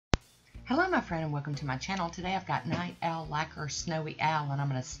Hello my friend and welcome to my channel. Today I've got Night Owl Lacquer Snowy Owl and I'm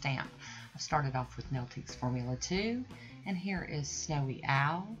going to stamp. I've started off with Nailtique's Formula 2 and here is Snowy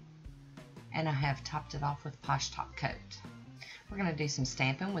Owl and I have topped it off with Posh Top Coat. We're going to do some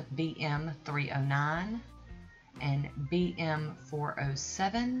stamping with BM 309 and BM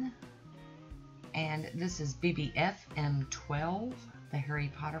 407 and this is BBF M12, the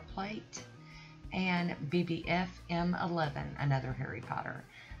Harry Potter plate, and BBF M11, another Harry Potter.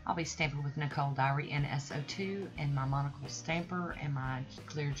 I'll be stamping with Nicole Diary NSO2 and my monocle stamper and my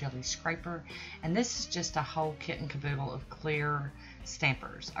clear jelly scraper. And this is just a whole kit and caboodle of clear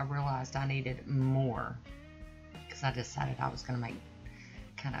stampers. I realized I needed more because I decided I was going to make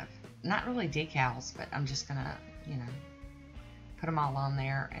kind of, not really decals, but I'm just going to, put them all on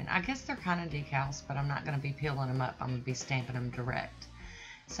there. And I guess they're kind of decals, but I'm not going to be peeling them up. I'm going to be stamping them direct.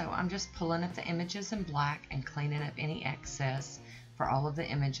 So I'm just pulling up the images in black and cleaning up any excess for all of the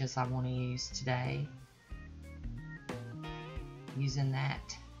images I want to use today, using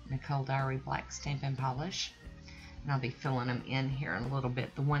that Nicole Diary black stamping polish. And I'll be filling them in here in a little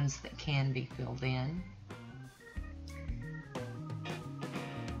bit, the ones that can be filled in.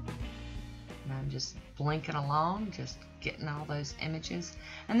 And I'm just blinking along, just getting all those images.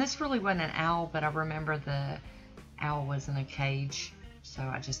 And this really wasn't an owl, but I remember the owl was in a cage, so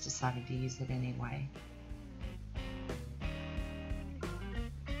I just decided to use it anyway.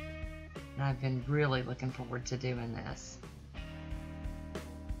 And I've been really looking forward to doing this.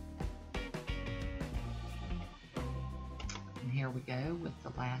 And here we go with the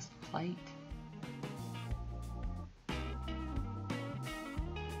last plate.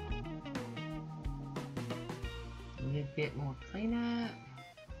 A little bit more cleanup.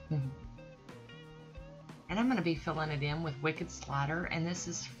 And I'm going to be filling it in with Wicked Slider, and this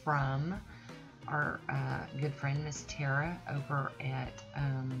is from our good friend Miss Tara over at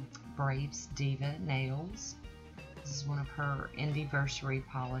Braves Diva Nails. This is one of her Indiversary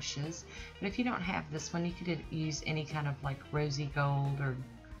polishes. But if you don't have this one, you could use any kind of like rosy gold or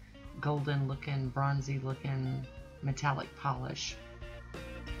golden looking, bronzy looking metallic polish.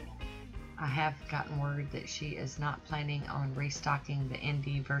 I have gotten word that she is not planning on restocking the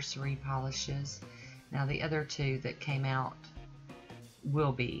Indiversary polishes. Now the other two that came out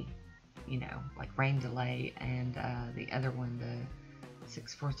will be, like Rain Delay and the other one, the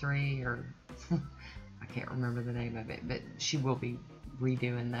 643, or I can't remember the name of it, but she will be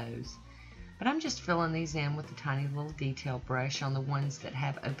redoing those. But I'm just filling these in with a tiny little detail brush on the ones that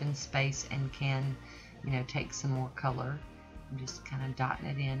have open space and can, take some more color. I'm just kind of dotting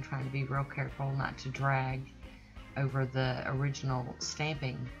it in, trying to be real careful not to drag over the original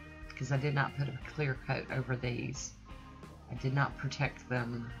stamping, because I did not put a clear coat over these. I did not protect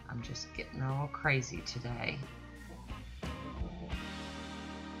them. I'm just getting all crazy today.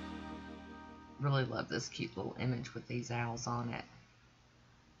 Really love this cute little image with these owls on it.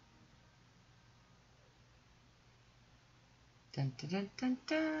 Dun dun dun dun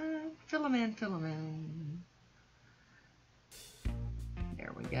dun. Fill them in, fill them in.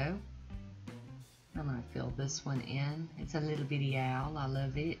 There we go. I'm going to fill this one in. It's a little bitty owl. I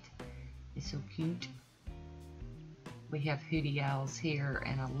love it. It's so cute. We have hootie owls here,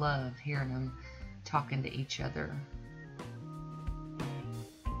 and I love hearing them talking to each other.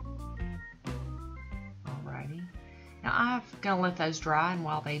 Alrighty. Now I'm going to let those dry, and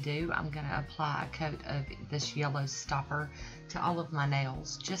while they do, I'm going to apply a coat of this yellow stopper to all of my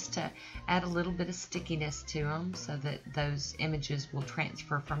nails, just to add a little bit of stickiness to them so that those images will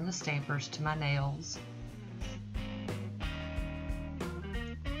transfer from the stampers to my nails.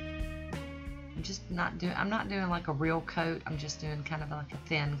 I'm not doing like a real coat. I'm just doing kind of like a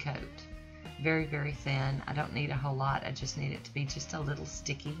thin coat. Very, very thin. I don't need a whole lot. I just need it to be just a little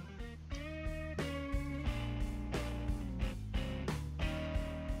sticky.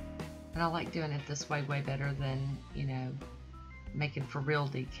 And I like doing it this way way better than, making for real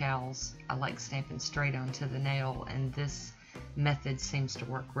decals. I like stamping straight onto the nail, and this method seems to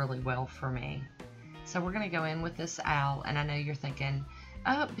work really well for me. So we're going to go in with this owl, and I know you're thinking,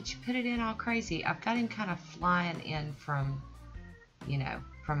 oh, but you put it in all crazy. I've got him kind of flying in from,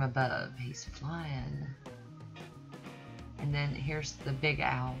 from above. He's flying. And then here's the big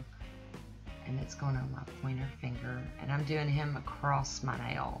owl, and it's going on my pointer finger, and I'm doing him across my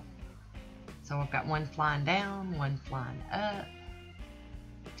nail. So I've got one flying down, one flying up,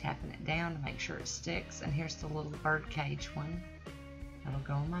 tapping it down to make sure it sticks. And here's the little bird cage one. That'll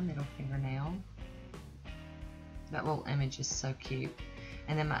go on my middle fingernail. That little image is so cute.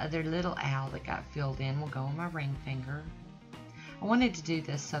 And then my other little owl that got filled in will go on my ring finger. I wanted to do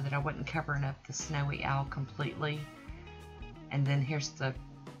this so that I wasn't covering up the snowy owl completely. And then here's the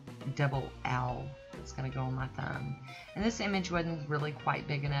double owl that's going to go on my thumb. And this image wasn't really quite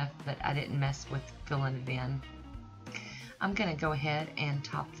big enough, but I didn't mess with filling it in. I'm going to go ahead and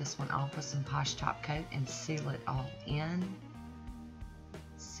top this one off with some Posh Top Coat and seal it all in.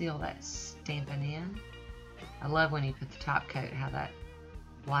 Seal that stamping in. I love when you put the top coat, how that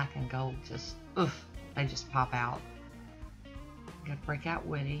black and gold just, oof, they just pop out. Got to break out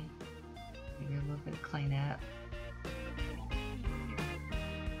Woody. Give you a little bit of cleanup.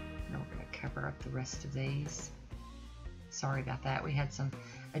 Now we're going to cover up the rest of these. Sorry about that. We had some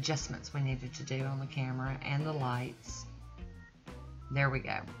adjustments we needed to do on the camera and the lights. There we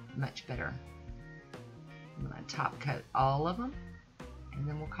go. Much better. I'm going to top coat all of them. And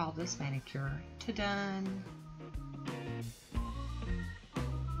then we'll call this manicure to done.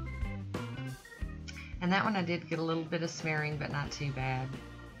 And that one I did get a little bit of smearing, but not too bad.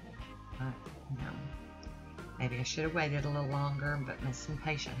 But, you know, maybe I should have waited a little longer, but Miss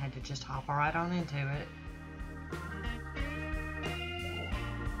Impatient had to just hop right on into it.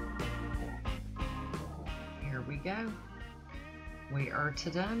 Here we go. We are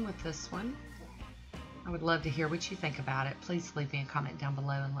to done with this one. I would love to hear what you think about it. Please leave me a comment down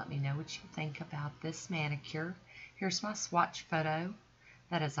below and let me know what you think about this manicure. Here's my swatch photo.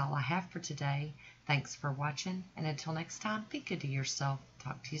 That is all I have for today. Thanks for watching, and until next time, be good to yourself.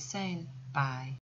 Talk to you soon. Bye.